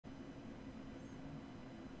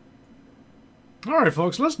All right,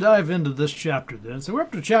 folks, let's dive into this chapter then. So we're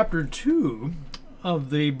up to chapter 2 of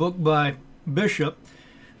the book by Bishop,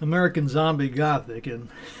 American Zombie Gothic. And,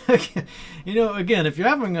 again, if you're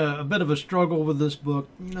having a bit of a struggle with this book,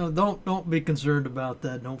 don't be concerned about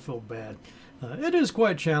that. Don't feel bad. It is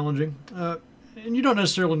quite challenging. And you don't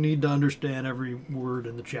necessarily need to understand every word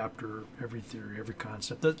in the chapter, every theory, every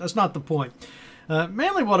concept. That's not the point.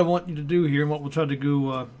 Mainly what I want you to do here, and what we'll try to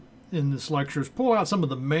do in this lecture, is pull out some of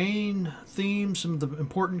the main themes, some of the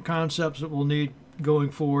important concepts that we'll need going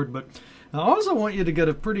forward. But I also want you to get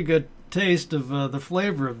a pretty good taste of the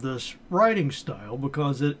flavor of this writing style,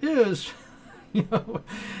 because it is,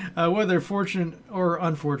 whether fortunate or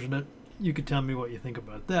unfortunate, you could tell me what you think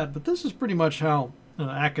about that. But this is pretty much how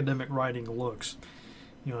academic writing looks,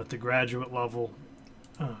 at the graduate level,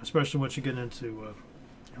 especially once you get into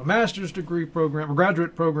a master's degree program, or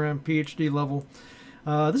graduate program, PhD level.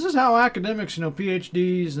 This is how academics,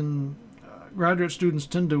 PhDs and graduate students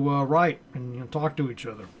tend to write and talk to each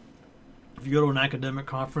other. If you go to an academic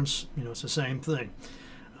conference, it's the same thing.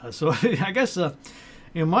 So I guess,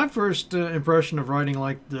 my first impression of writing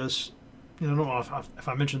like this, I don't know if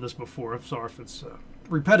I mentioned this before. I'm sorry if it's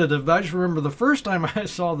repetitive, but I just remember the first time I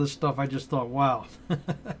saw this stuff, I just thought, wow,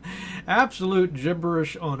 absolute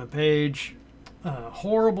gibberish on a page,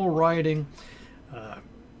 horrible writing.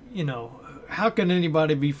 How can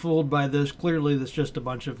anybody be fooled by this? Clearly, that's just a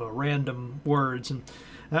bunch of random words. And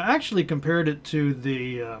I actually compared it to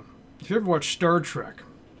the, if you ever watched Star Trek,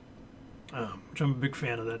 which I'm a big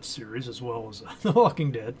fan of that series, as well as The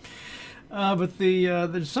Walking Dead. But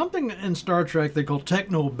there's something in Star Trek they call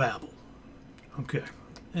technobabble. Okay.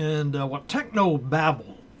 And what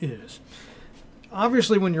technobabble is,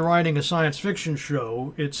 obviously when you're writing a science fiction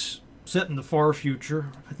show, it's set in the far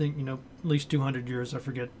future. I think, at least 200 years, I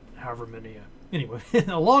forget however many. Anyway,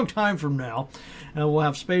 a long time from now, we'll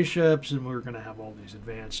have spaceships, and we're going to have all these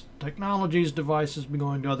advanced technologies, devices, be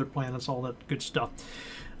going to other planets, all that good stuff.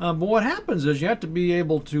 But what happens is you have to be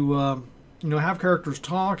able to have characters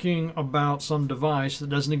talking about some device that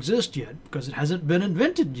doesn't exist yet, because it hasn't been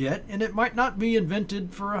invented yet, and it might not be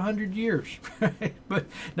invented for 100 years. Right? But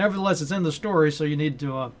nevertheless, it's in the story, so you need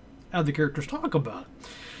to have the characters talk about it.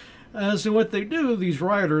 So what they do, these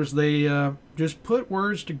writers, they just put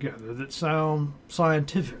words together that sound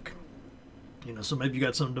scientific. So maybe you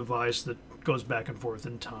got some device that goes back and forth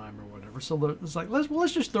in time or whatever. So it's like,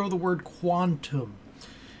 let's just throw the word quantum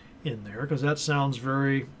in there, because that sounds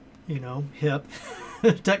very, hip,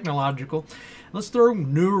 technological. Let's throw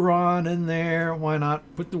neuron in there. Why not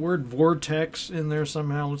put the word vortex in there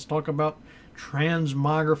somehow? Let's talk about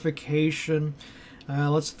transmogrification.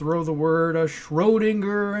 Let's throw the word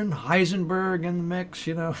Schrodinger and Heisenberg in the mix,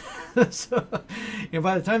 So,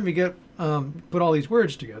 by the time you get put all these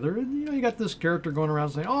words together, you got this character going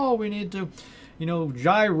around saying, "Oh, we need to,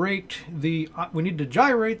 gyrate the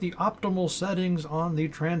optimal settings on the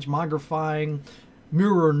transmogrifying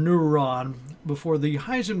mirror neuron before the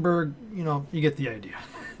Heisenberg." You get the idea.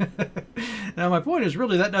 Now, my point is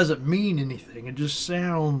really that doesn't mean anything. It just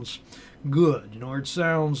sounds good, or it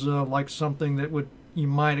sounds like something that you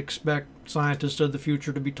might expect scientists of the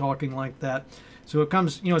future to be talking like that. So it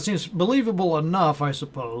comes, it seems believable enough, I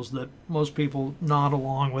suppose, that most people nod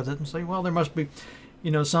along with it and say, well, there must be,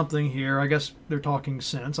 something here. I guess they're talking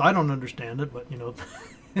sense. I don't understand it, but,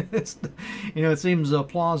 it seems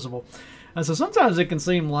plausible. And so sometimes it can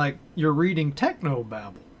seem like you're reading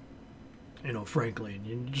technobabble, frankly, and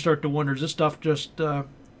you start to wonder, is this stuff just,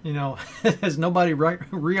 has nobody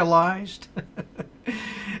realized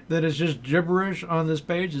that it's just gibberish on this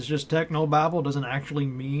page? It's just technobabble. It doesn't actually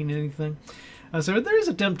mean anything. So there is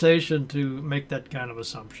a temptation to make that kind of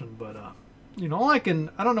assumption, but I don't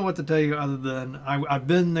know what to tell you other than I've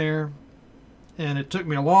been there, and it took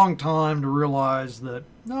me a long time to realize that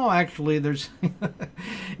no, actually there's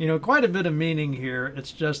quite a bit of meaning here.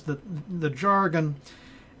 It's just that the jargon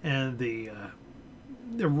and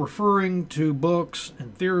they're referring to books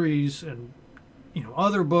and theories and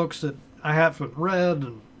other books that I haven't read,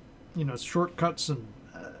 and shortcuts, and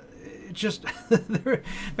it's just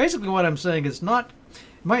basically what I'm saying is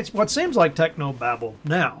what seems like technobabble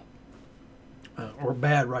now, or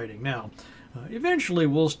bad writing now, eventually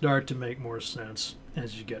will start to make more sense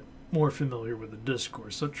as you get more familiar with the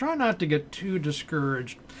discourse. So try not to get too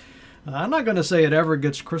discouraged. I'm not going to say it ever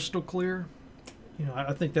gets crystal clear.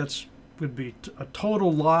 I think would be a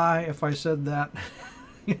total lie if I said that.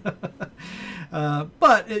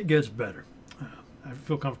 But it gets better. I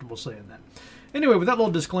feel comfortable saying that. Anyway, with that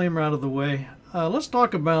little disclaimer out of the way, let's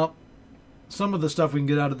talk about some of the stuff we can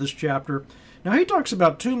get out of this chapter. Now, he talks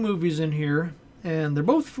about two movies in here and they're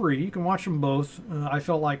both free. You can watch them both. I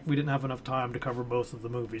felt like we didn't have enough time to cover both of the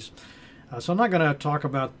movies, so I'm not going to talk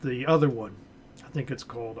about the other one. I think it's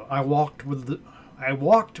called I Walked with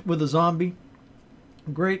a Zombie.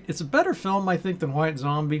 Great. It's a better film, I think, than White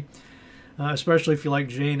Zombie, especially if you like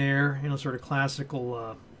Jane Eyre, sort of classic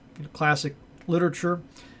literature.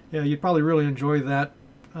 Yeah, you'd probably really enjoy that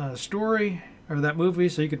story or that movie,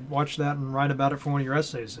 so you could watch that and write about it for one of your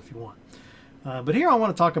essays if you want. But here I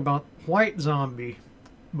want to talk about White Zombie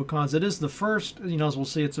because it is the first, as we'll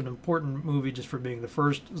see, it's an important movie just for being the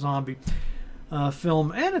first zombie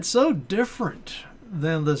film, and it's so different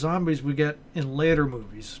than the zombies we get in later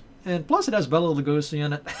movies. And plus it has Bela Lugosi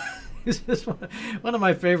in it. He's just one of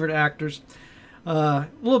my favorite actors. A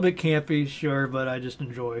little bit campy, sure, but I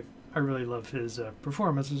really love his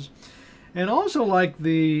performances. And also like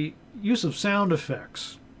the use of sound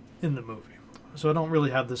effects in the movie. So I don't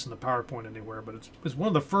really have this in the PowerPoint anywhere, but it's one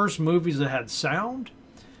of the first movies that had sound.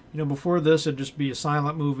 Before this it'd just be a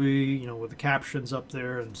silent movie, with the captions up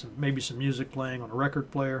there and maybe some music playing on a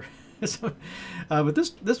record player. But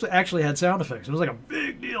this actually had sound effects. It was like a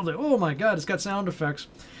big deal. Oh my God, it's got sound effects.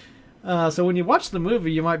 So when you watch the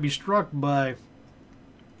movie, you might be struck by,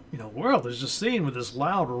 well, there's a scene with this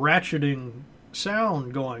loud ratcheting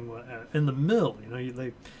sound going in the mill.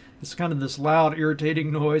 It's kind of this loud,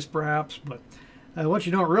 irritating noise, perhaps. But what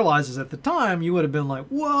you don't realize is at the time you would have been like,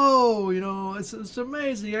 "Whoa, it's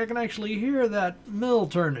amazing! I can actually hear that mill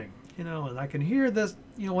turning, and I can hear this,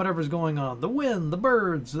 whatever's going on, the wind, the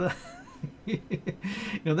birds." That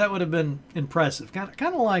would have been impressive. Kind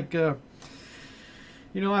of like, I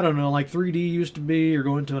don't know, like 3D used to be, or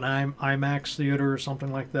going to an IMAX theater or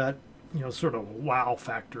something like that. Sort of a wow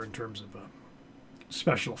factor in terms of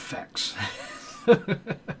special effects.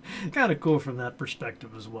 Kind of cool from that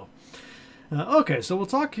perspective as well. Okay, so we'll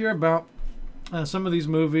talk here about some of these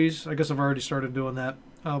movies. I guess I've already started doing that.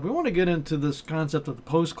 We want to get into this concept of the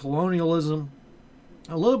post-colonialism,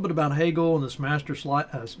 a little bit about Hegel and this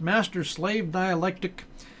master-slave dialectic.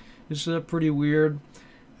 It's pretty weird.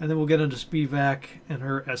 And then we'll get into Spivak and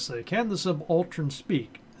her essay, Can the Subaltern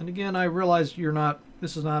Speak? And again, I realize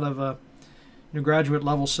this is not of a graduate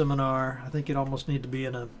level seminar. I think you'd almost need to be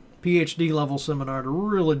in a PhD level seminar to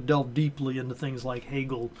really delve deeply into things like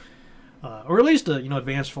Hegel, or at least a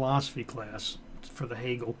advanced philosophy class for the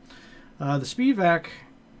Hegel. The Spivak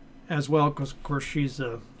as well, because of course she's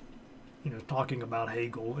talking about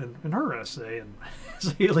Hegel in her essay, and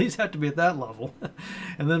so you at least have to be at that level,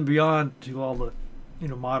 and then beyond to all the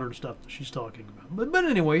modern stuff that she's talking about. But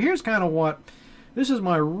anyway, here's kind of this is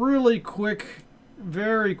my really quick,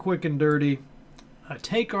 very quick and dirty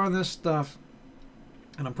take on this stuff.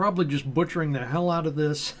 And I'm probably just butchering the hell out of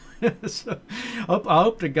this. So I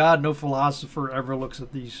hope to God no philosopher ever looks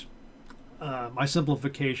at these my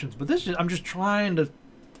simplifications. But I'm just trying to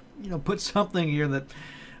put something here that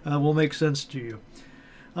will make sense to you,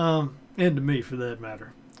 and to me for that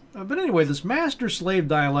matter. But anyway, this master-slave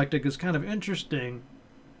dialectic is kind of interesting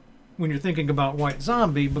when you're thinking about White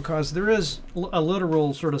Zombie, because there is a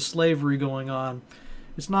literal sort of slavery going on.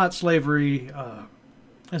 It's not slavery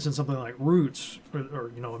as in something like Roots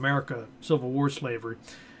or America, Civil War slavery,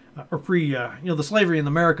 or the slavery in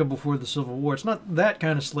America before the Civil War. It's not that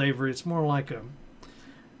kind of slavery. It's more like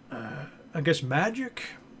I guess magic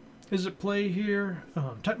is at play here.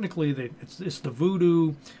 Technically, it's the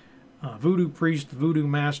voodoo priest, voodoo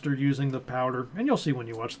master using the powder, and you'll see when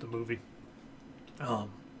you watch the movie.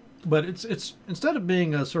 But it's instead of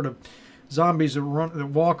being a sort of zombies that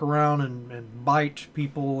walk around and bite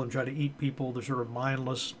people and try to eat people, they're sort of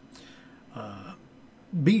mindless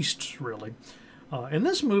beasts, really. In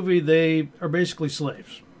this movie, they are basically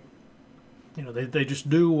slaves. They just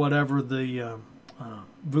do whatever the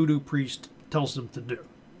voodoo priest tells them to do.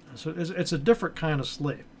 So it's a different kind of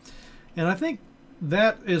slave. And I think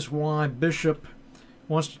that is why Bishop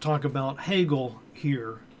wants to talk about Hegel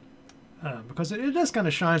here, because it does kind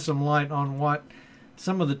of shine some light on what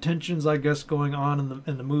some of the tensions, I guess, going on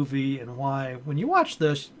in the movie, and why when you watch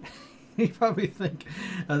this, you probably think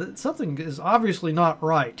that something is obviously not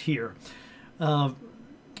right here.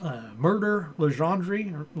 Murder,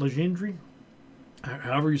 Legendre,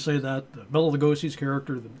 however you say that, Bela Lugosi's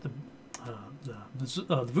character,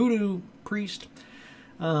 the voodoo priest.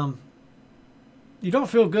 You don't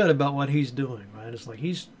feel good about what he's doing, right? It's like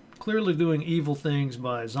he's clearly doing evil things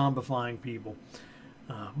by zombifying people.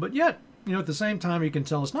 But yet, at the same time, you can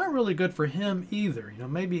tell it's not really good for him either.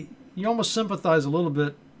 Maybe you almost sympathize a little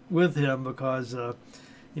bit with him because,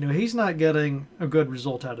 he's not getting a good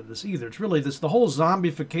result out of this either. It's really the whole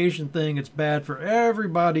zombification thing. It's bad for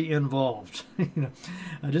everybody involved.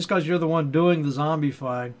 Just because you're the one doing the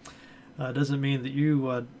zombifying, doesn't mean that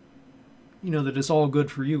that it's all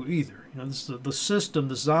good for you either. The system,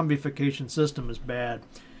 the zombification system, is bad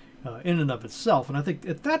in and of itself. And I think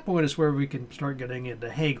at that point is where we can start getting into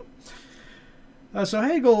Hegel. So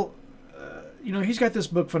Hegel, he's got this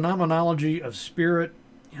book, Phenomenology of Spirit,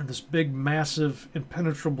 this big, massive,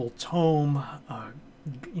 impenetrable tome.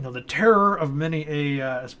 The terror of many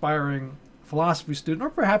a aspiring philosophy student, or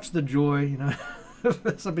perhaps the joy.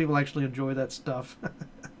 Some people actually enjoy that stuff.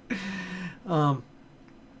 But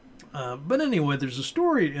anyway, there's a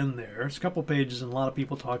story in there. It's a couple pages, and a lot of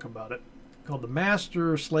people talk about it, called the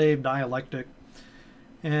Master-Slave Dialectic.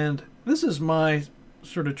 And this is my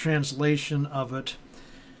sort of translation of it.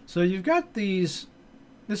 So you've got these,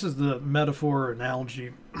 this is the metaphor or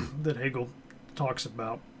analogy that Hegel talks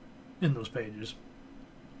about in those pages.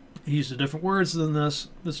 He uses different words than this.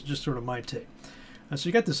 This is just sort of my take. So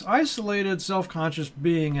you got this isolated, self-conscious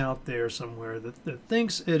being out there somewhere that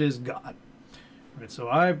thinks it is God. Right, so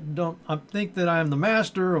I think that I'm the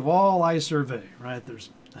master of all I survey. Right, there's,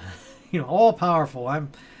 all powerful.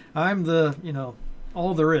 I'm the,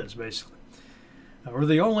 all there is basically, or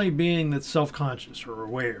the only being that's self-conscious or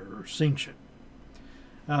aware or sentient.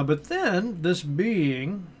 But then this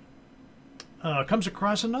being comes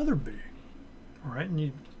across another being. All right, and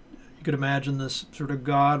you could imagine this sort of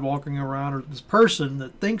God walking around, or this person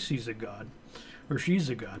that thinks he's a God, or she's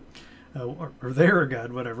a God, or they're a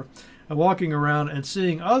God, whatever, walking around and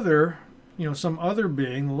seeing some other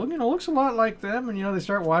being, looks a lot like them, and they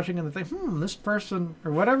start watching and they think, this person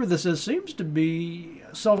or whatever this is seems to be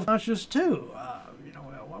self-conscious too.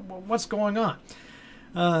 What's going on?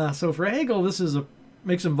 So for Hegel, this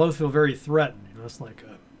makes them both feel very threatened. It's like,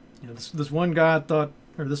 this one God thought,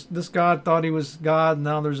 or this God thought he was God, and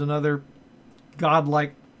now there's another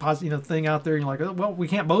God-like thing out there. And you're like, well, we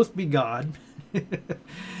can't both be God.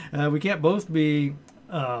 We can't both be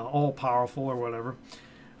all-powerful or whatever.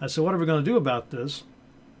 So what are we going to do about this?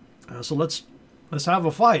 So let's have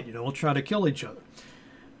a fight. We'll try to kill each other.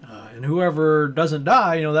 And whoever doesn't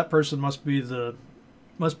die, that person must be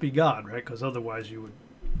God, right? Because otherwise you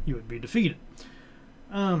would be defeated.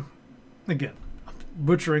 Again,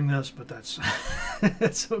 butchering this, but that's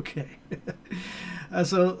that's okay.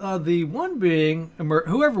 So the one being,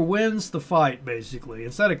 whoever wins the fight, basically,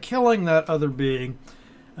 instead of killing that other being,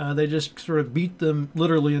 they just sort of beat them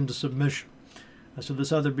literally into submission. So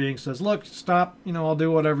this other being says, "Look, stop. I'll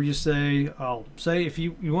do whatever you say. I'll say if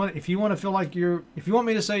you want to feel like if you want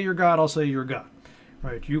me to say you're God, I'll say you're God.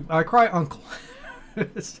 Right? I cry uncle."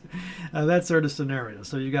 That sort of scenario.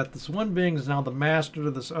 So you got this one being is now the master.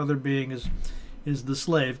 This other being is the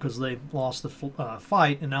slave, because they lost the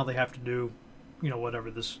fight, and now they have to do,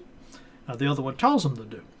 whatever this the other one tells them to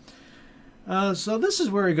do. So this is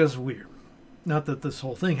where it goes weird. Not that this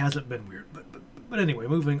whole thing hasn't been weird, but anyway,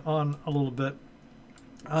 moving on a little bit.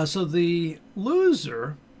 So the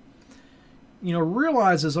loser,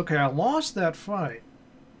 realizes, okay, I lost that fight,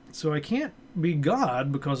 so I can't be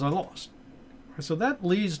God because I lost. So that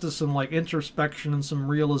leads to some introspection and some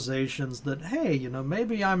realizations that, hey,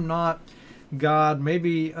 maybe I'm not God.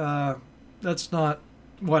 Maybe that's not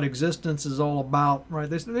what existence is all about, right?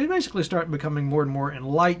 They basically start becoming more and more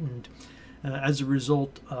enlightened as a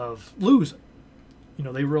result of losing.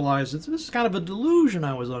 They realize this is kind of a delusion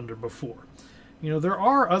I was under before. There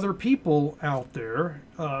are other people out there.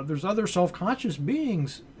 There's other self-conscious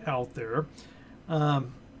beings out there.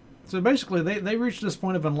 So basically, they reach this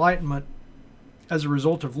point of enlightenment as a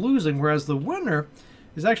result of losing, whereas the winner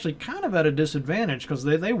is actually kind of at a disadvantage because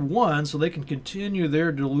they won, so they can continue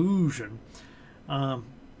their delusion.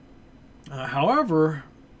 However,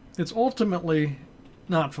 it's ultimately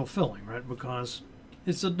not fulfilling, right? Because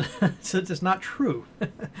it's not true.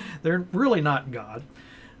 They're really not God.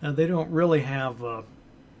 They don't really have.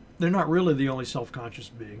 They're not really the only self-conscious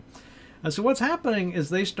being. So what's happening is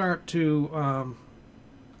they start to,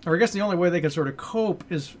 or I guess the only way they can sort of cope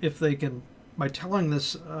is if they can, by telling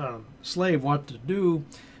this slave what to do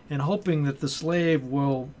and hoping that the slave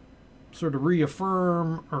will sort of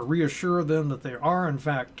reaffirm or reassure them that they are in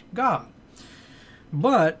fact God.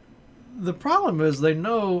 But the problem is they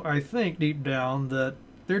know, I think, deep down that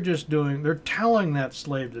they're telling that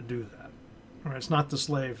slave to do that. Or it's not the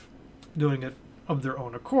slave doing it of their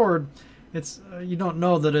own accord. It's, you don't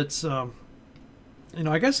know that it's, I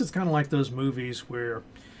guess it's kind of like those movies where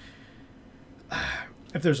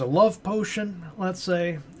if there's a love potion, let's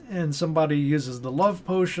say, and somebody uses the love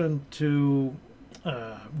potion to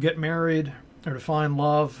get married or to find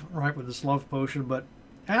love, right, with this love potion, but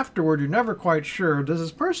afterward you're never quite sure, does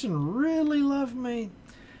this person really love me,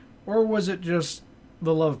 or was it just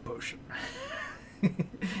the love potion?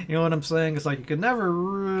 You know what I'm saying? It's like you can never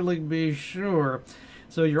really be sure.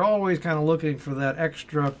 So you're always kind of looking for that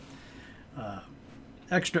extra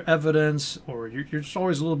evidence, or you're just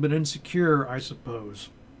always a little bit insecure, I suppose.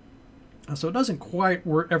 So it doesn't quite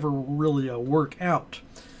ever really work out.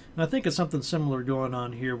 And I think it's something similar going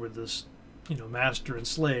on here with this, master and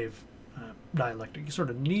slave dialectic. You sort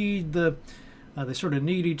of need they sort of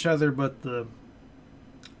need each other, but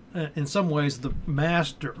in some ways the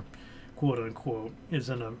master, quote unquote,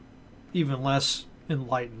 is even less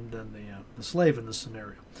enlightened than the slave in this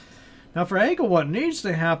scenario. Now for ENGL, what needs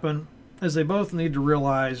to happen is they both need to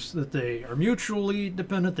realize that they are mutually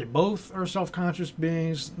dependent. They both are self-conscious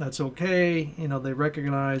beings. That's okay. They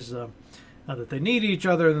recognize that they need each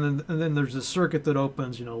other, and then there's this circuit that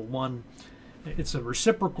opens. One, it's a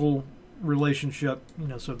reciprocal relationship.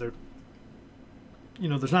 So they're,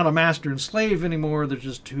 there's not a master and slave anymore. There's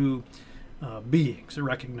just two beings that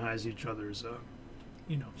recognize each other's,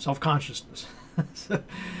 self-consciousness. So,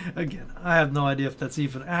 again, I have no idea if that's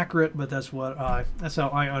even accurate, but that's how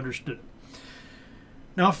I understood it.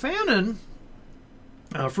 Now, Fritz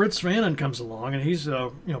Fanon comes along, and he's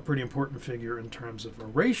a pretty important figure in terms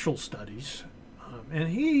of racial studies, and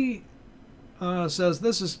he says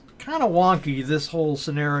this is kind of wonky, this whole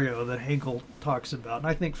scenario that Hegel talks about, and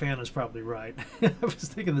I think Fanon's probably right. I was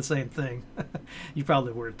thinking the same thing. You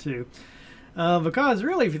probably were too. Because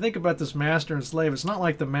really, if you think about this master and slave, it's not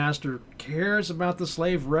like the master cares about the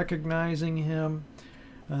slave recognizing him,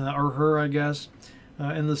 or her, I guess,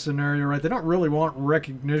 in the scenario, right? They don't really want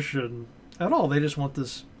recognition at all. They just want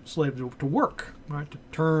this slave to work, right? To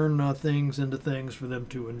turn things into things for them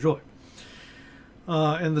to enjoy.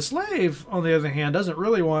 And the slave, on the other hand, doesn't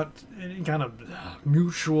really want any kind of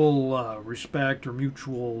mutual respect or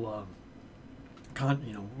mutual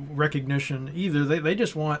recognition either. They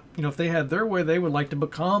just want, if they had their way, they would like to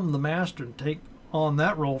become the master and take on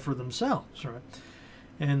that role for themselves, right?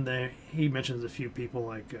 And he mentions a few people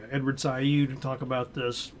like Edward Said who talk about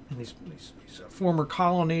this in these former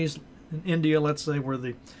colonies in India, let's say, where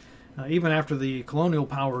even after the colonial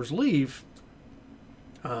powers leave,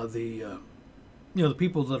 the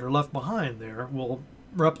people that are left behind there will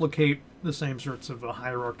replicate the same sorts of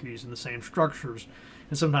hierarchies and the same structures,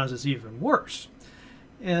 and sometimes it's even worse.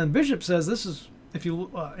 And Bishop says this is, if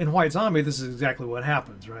you in White Zombie, this is exactly what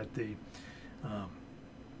happens, right? The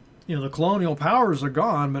colonial powers are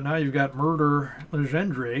gone, but now you've got Murder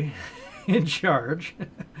Legendre in charge,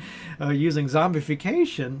 using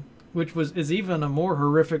zombification, which is even a more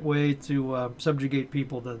horrific way to subjugate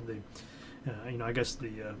people than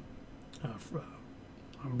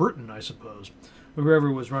Britain, I suppose,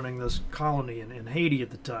 whoever was running this colony in Haiti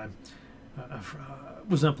at the time,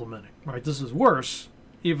 was implementing. Right, this is worse,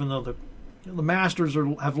 even though the masters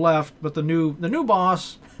have left, but the new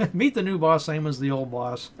boss, meet the new boss, same as the old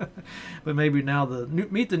boss, but maybe now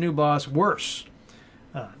meet the new boss worse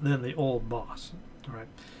than the old boss. Right,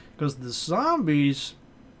 because the zombies,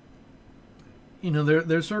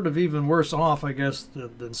 they're sort of even worse off, I guess,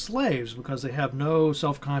 than slaves, because they have no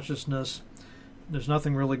self-consciousness. There's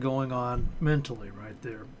nothing really going on mentally, right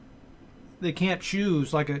there. They can't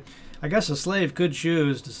choose, I guess a slave could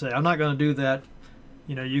choose to say, I'm not going to do that.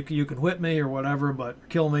 You can whip me or whatever, but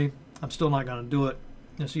kill me. I'm still not going to do it.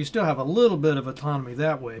 So you still have a little bit of autonomy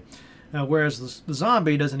that way, whereas the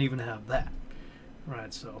zombie doesn't even have that,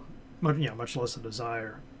 right? So, much less a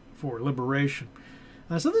desire for liberation.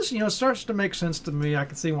 So this, starts to make sense to me. I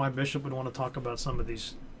can see why Bishop would want to talk about some of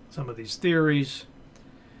these theories.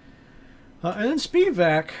 And then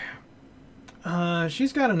Spivak,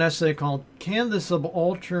 she's got an essay called "Can the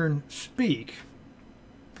Subaltern Speak?"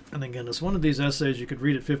 And again, it's one of these essays you could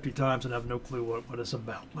read it 50 times and have no clue what it's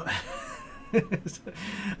about. To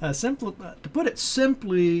put it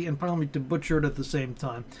simply, and probably to butcher it at the same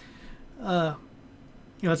time,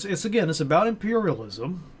 it's about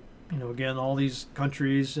imperialism. Again, all these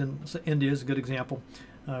countries, and India is a good example.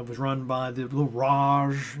 Was run by the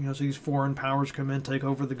Raj. So these foreign powers come in, take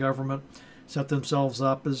over the government, set themselves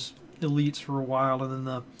up as elites for a while, and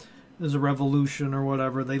then there's a revolution or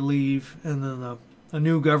whatever. They leave, and then a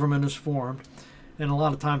new government is formed. And a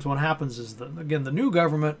lot of times what happens is that, again, the new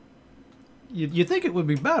government, you think it would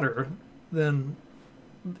be better than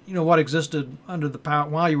what existed under the power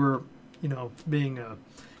while you were being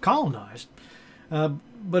colonized.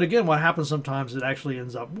 But again, what happens sometimes, it actually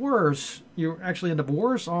ends up worse. You actually end up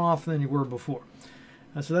worse off than you were before.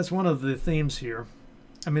 So that's one of the themes here.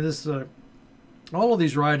 I mean, this all of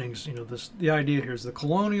these writings, the idea here is the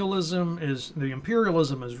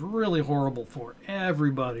imperialism is really horrible for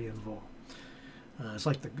everybody involved. It's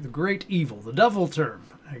like the great evil, the devil term,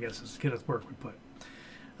 I guess, as Kenneth Burke would put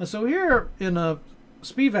it. So here in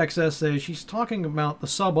Spivak's essay, she's talking about the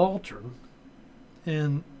subaltern,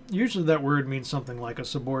 and usually that word means something like a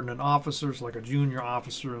subordinate officer, so like a junior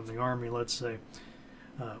officer in the army, let's say.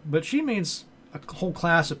 But she means a whole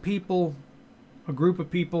class of people, a group of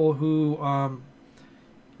people who,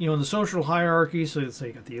 in the social hierarchy, so let's say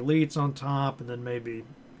you got the elites on top, and then maybe,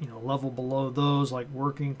 level below those, like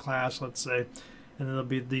working class, let's say, and then there'll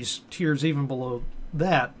be these tiers even below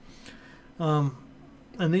that.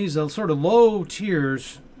 And these sort of low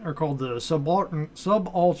tiers are called the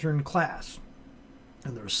subaltern class.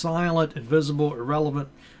 And they're silent, invisible, irrelevant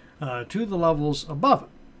to the levels above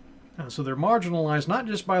it. So they're marginalized not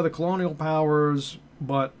just by the colonial powers,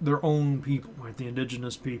 but their own people, right? The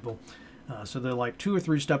indigenous people. So they're like 2 or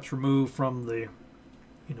 3 steps removed from the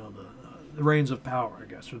reins of power, I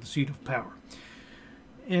guess, or the seat of power.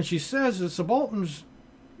 And she says that subalterns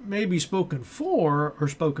may be spoken for or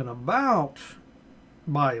spoken about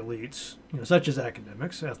by elites, such as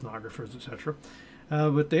academics, ethnographers, etc.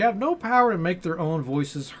 But they have no power to make their own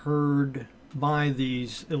voices heard by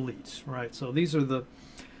these elites, right? So these are the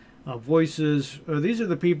voices, or these are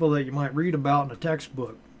the people that you might read about in a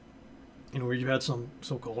textbook, where you've had some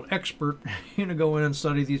so-called expert, go in and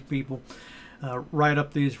study these people, write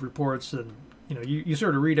up these reports, and you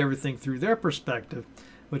sort of read everything through their perspective,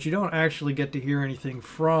 but you don't actually get to hear anything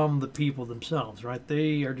from the people themselves, right?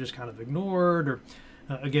 They are just kind of ignored, or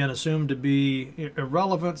again, assumed to be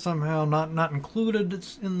irrelevant somehow, not included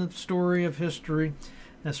in the story of history,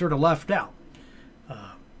 and sort of left out.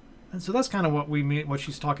 And so that's kind of what we mean, what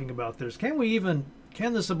she's talking about there. Is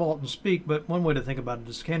can the subaltern speak? But one way to think about it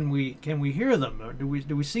is, can we hear them? Or do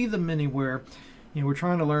we see them anywhere? We're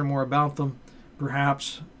trying to learn more about them,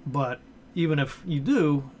 perhaps, but even if you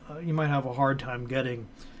do, you might have a hard time getting,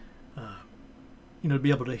 to be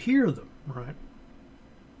able to hear them, right?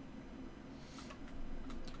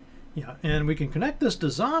 Yeah, and we can connect this to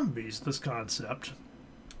zombies, this concept.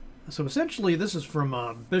 So essentially, this is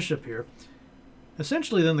from Bishop here.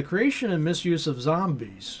 Essentially, then, the creation and misuse of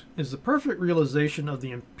zombies is the perfect realization of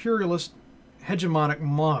the imperialist hegemonic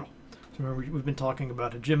model. So remember, we've been talking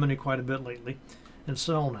about hegemony quite a bit lately, and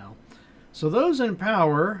so now. So those in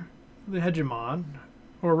power, the hegemon,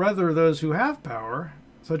 or rather those who have power,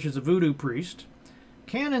 such as a voodoo priest,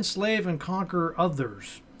 can enslave and conquer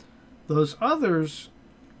others. Those others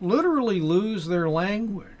literally lose their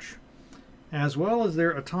language, as well as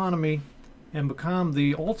their autonomy, and become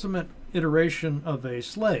the ultimate iteration of a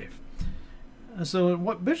slave. And so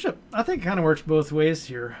what Bishop, I think, kind of works both ways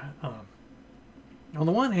here. On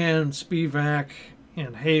the one hand, Spivak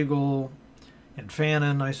and Hegel and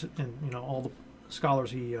Fanon, and all the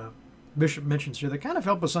scholars Bishop mentions here, they kind of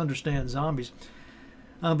help us understand zombies.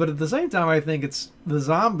 But at the same time, I think it's the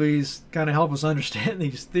zombies kind of help us understand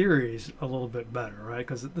these theories a little bit better, right?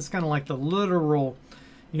 Because it's kind of like the literal,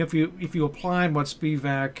 if you applied what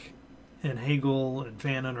Spivak and Hegel and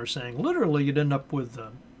Fanon are saying, literally you'd end up with,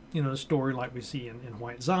 a story like we see in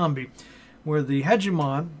White Zombie, where the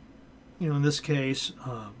hegemon, in this case,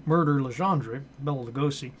 Murder Legendre, Bela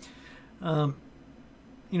Lugosi,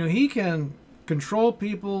 he can control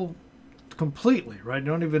people completely, right? You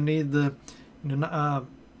don't even need the,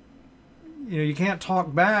 you can't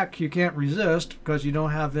talk back, you can't resist, because you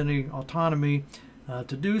don't have any autonomy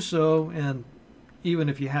to do so, and even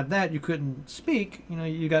if you had that, you couldn't speak.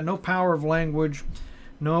 You got no power of language,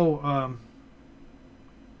 no,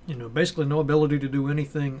 basically no ability to do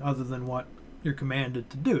anything other than what you're commanded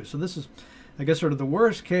to do. So this is, I guess, sort of the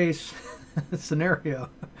worst case scenario,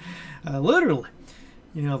 literally,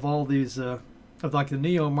 of all these, of like the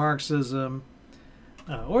neo-Marxism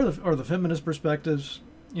or the feminist perspectives.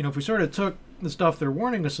 If we sort of took the stuff they're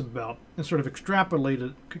warning us about and sort of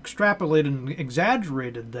extrapolated and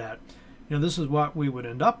exaggerated that, this is what we would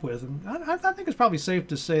end up with. And I think it's probably safe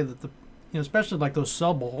to say that especially like those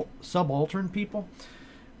subaltern people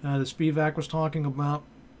that Spivak was talking about,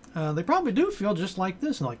 they probably do feel just like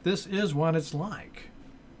this, and like this is what it's like.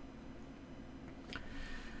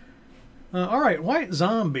 All right, White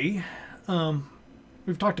Zombie.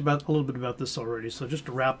 We've talked a little bit about this already, so just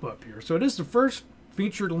to wrap up here. So it is the first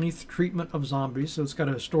feature-length treatment of zombies, so it's got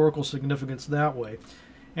a historical significance that way.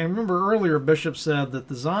 And remember earlier, Bishop said that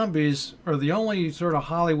the zombies are the only sort of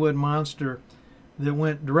Hollywood monster that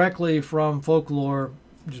went directly from folklore,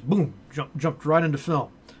 just boom, jumped right into film.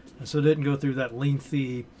 And so it didn't go through that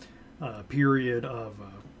lengthy period of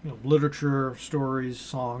literature, stories,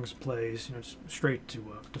 songs, plays, straight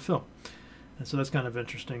to film. And so that's kind of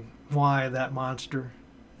interesting. Why that monster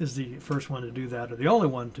is the first one to do that, or the only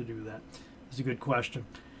one to do that, is a good question.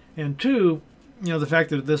 And two, the fact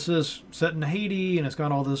that this is set in Haiti and it's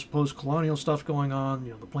got all this post-colonial stuff going on,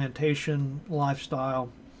 the plantation lifestyle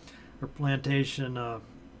or plantation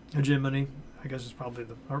hegemony, I guess is probably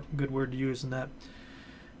the good word to use in that,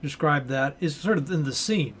 describe that, is sort of in the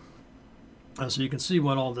scene. So you can see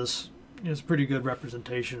what all this is, a pretty good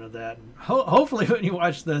representation of that. And hopefully when you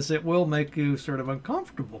watch this, it will make you sort of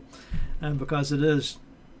uncomfortable, and because it is,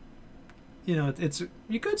 it's,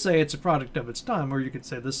 you could say it's a product of its time, or you could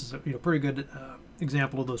say this is a pretty good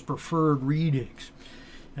example of those preferred readings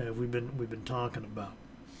we've been talking about.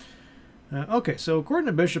 Okay, so according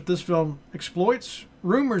to Bishop, this film exploits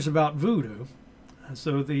rumors about voodoo.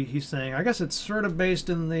 So he's saying, I guess it's sort of based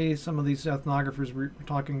in some of these ethnographers we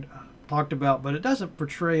talked about, but it doesn't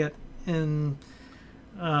portray it in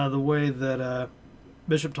the way that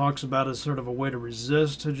Bishop talks about as sort of a way to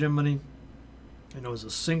resist hegemony. As a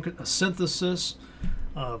synthesis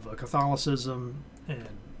of Catholicism and,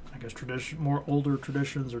 I guess, more older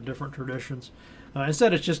traditions or different traditions.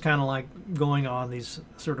 Instead, it's just kind of like going on these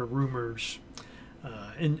sort of rumors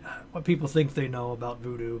and what people think they know about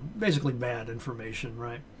voodoo, basically bad information,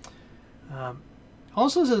 right?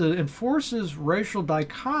 Also says it enforces racial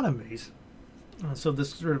dichotomies. So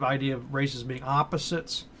this sort of idea of races being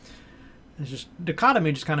opposites. It's just,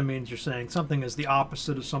 dichotomy just kind of means you're saying something is the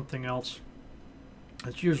opposite of something else.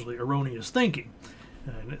 That's usually erroneous thinking,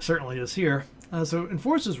 and it certainly is here. So it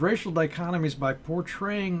enforces racial dichotomies by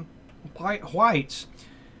portraying whites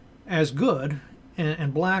as good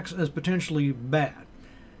and blacks as potentially bad.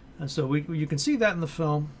 And so you can see that in the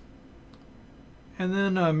film. And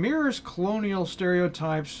then mirrors colonial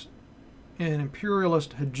stereotypes and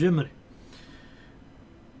imperialist hegemony.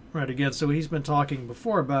 Right, again, so he's been talking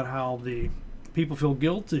before about how the people feel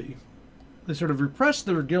guilty. They sort of repress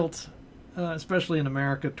their guilt, especially in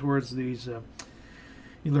America, towards these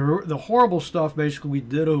the horrible stuff basically we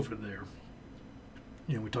did over there.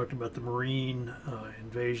 We talked about the Marine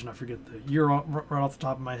invasion. I forget the year right off the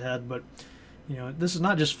top of my head, but this is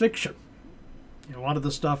not just fiction. A lot of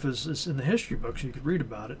the stuff is in the history books. You could read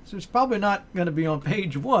about it. So it's probably not going to be on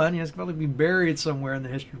page one. It's probably be buried somewhere in the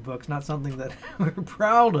history books. Not something that we're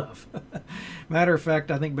proud of. Matter of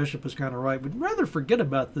fact, I think Bishop is kind of right. We'd rather forget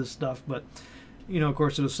about this stuff, but of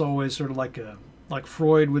course, it's always sort of like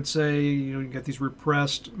Freud would say. You get these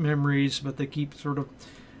repressed memories, but they keep sort of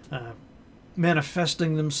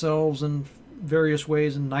manifesting themselves in various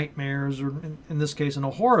ways in nightmares, or in this case, in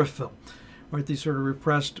a horror film. Right, these sort of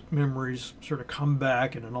repressed memories sort of come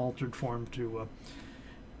back in an altered form to,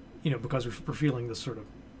 because we're feeling this sort of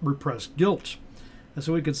repressed guilt. And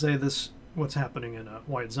so we could say this, what's happening in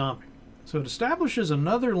White Zombie. So it establishes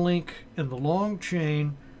another link in the long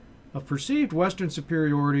chain of perceived Western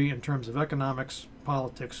superiority in terms of economics,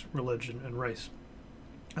 politics, religion, and race.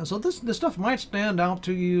 And so this stuff might stand out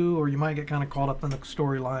to you, or you might get kind of caught up in the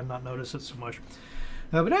storyline, not notice it so much.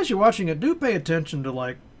 But as you're watching it, do pay attention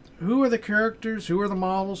to, who are the characters, who are the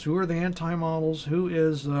models, who are the anti-models, who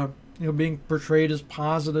is being portrayed as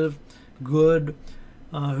positive, good,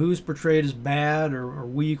 who's portrayed as bad or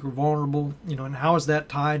weak or vulnerable, and how is that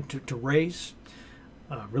tied to race,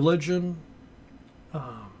 religion,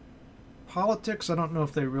 politics. I don't know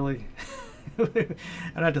if they really I'd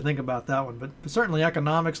have to think about that one, but certainly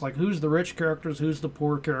economics, like who's the rich characters, who's the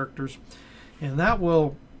poor characters, and that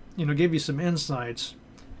will give you some insights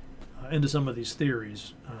into some of these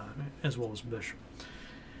theories, as well as Bishop.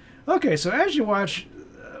 Okay, so as you watch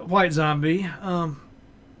White Zombie,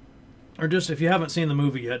 or just if you haven't seen the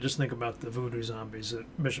movie yet, just think about the voodoo zombies that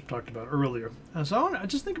Bishop talked about earlier. So I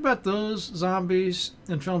just think about those zombies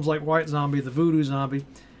in films like White Zombie, the voodoo zombie,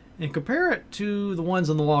 and compare it to the ones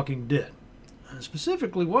in The Walking Dead.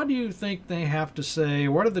 Specifically, what do you think they have to say?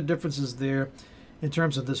 What are the differences there in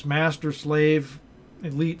terms of this master-slave,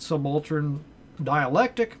 elite, subaltern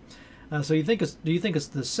dialectic? So do you think it's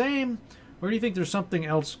the same, or do you think there's something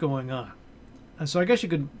else going on? And so I guess you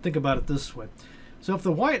could think about it this way. So if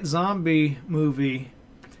the White Zombie movie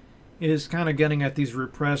is kind of getting at these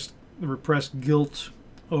repressed guilt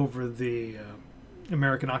over the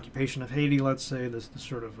American occupation of Haiti, let's say, this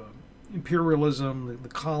sort of imperialism, the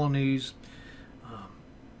colonies,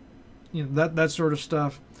 that sort of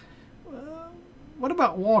stuff. What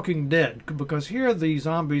about Walking Dead? Because here the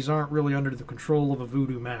zombies aren't really under the control of a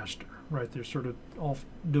voodoo master, right? They're sort of off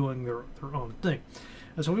doing their own thing.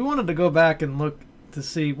 And so we wanted to go back and look to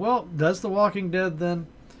see, well, does The Walking Dead then,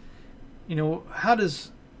 what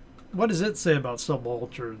does it say about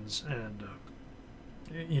subalterns and,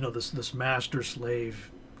 this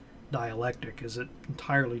master-slave dialectic? Is it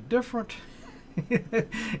entirely different?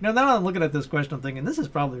 Now I'm looking at this question, I'm thinking, this is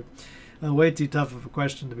probably way too tough of a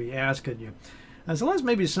question to be asking you. So let's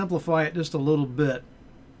maybe simplify it just a little bit.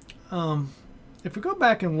 If we go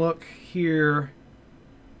back and look here,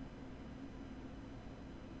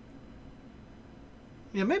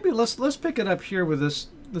 yeah, maybe let's pick it up here with this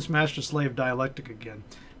master-slave dialectic again.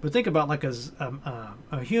 But think about like a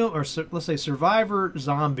human, or let's say survivor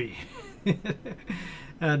zombie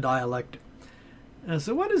dialectic.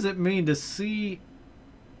 So what does it mean to see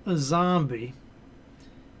a zombie?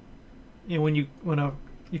 You know, when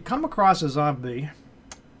you come across a zombie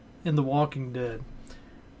in The Walking Dead,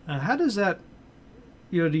 how does that,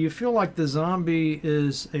 you know, do you feel like the zombie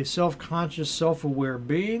is a self-conscious, self-aware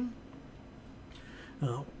being?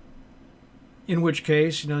 In which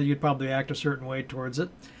case, you know, you'd probably act a certain way towards it.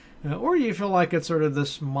 Or you feel like it's sort of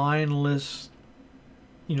this mindless,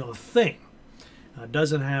 you know, thing.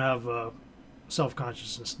 Doesn't have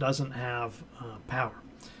self-consciousness, doesn't have power.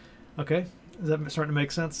 Okay? Is that starting to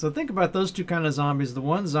make sense? So think about those two kind of zombies. The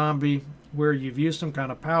one zombie where you've used some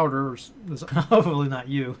kind of powder, hopefully not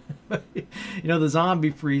you, you know, the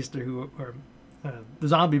zombie priest or the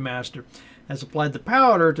zombie master has applied the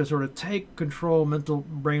powder to sort of take control, mental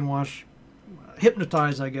brainwash,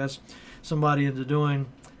 hypnotize, I guess, somebody into doing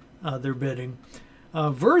their bidding,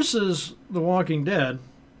 versus The Walking Dead,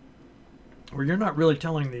 where you're not really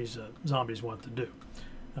telling these zombies what to do.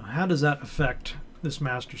 How does that affect this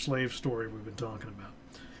master-slave story we've been talking about?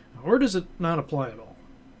 Or does it not apply at all?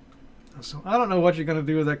 So I don't know what you're going to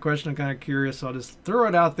do with that question. I'm kind of curious. So I'll just throw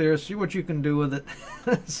it out there, see what you can do with it,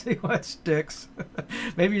 see what sticks.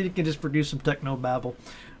 Maybe you can just produce some techno-babble.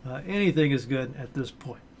 Anything is good at this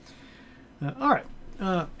point. All right.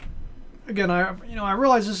 Again, I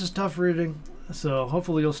realize this is tough reading, so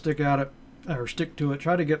hopefully you'll stick at it, or stick to it.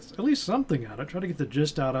 Try to get at least something out of it. Try to get the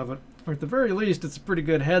gist out of it. Or at the very least, it's a pretty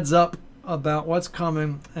good heads up about what's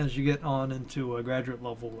coming as you get on into graduate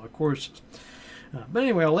level courses. But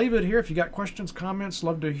anyway, I'll leave it here. If you got questions, comments,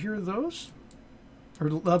 love to hear those, or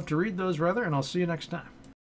love to read those rather, and I'll see you next time.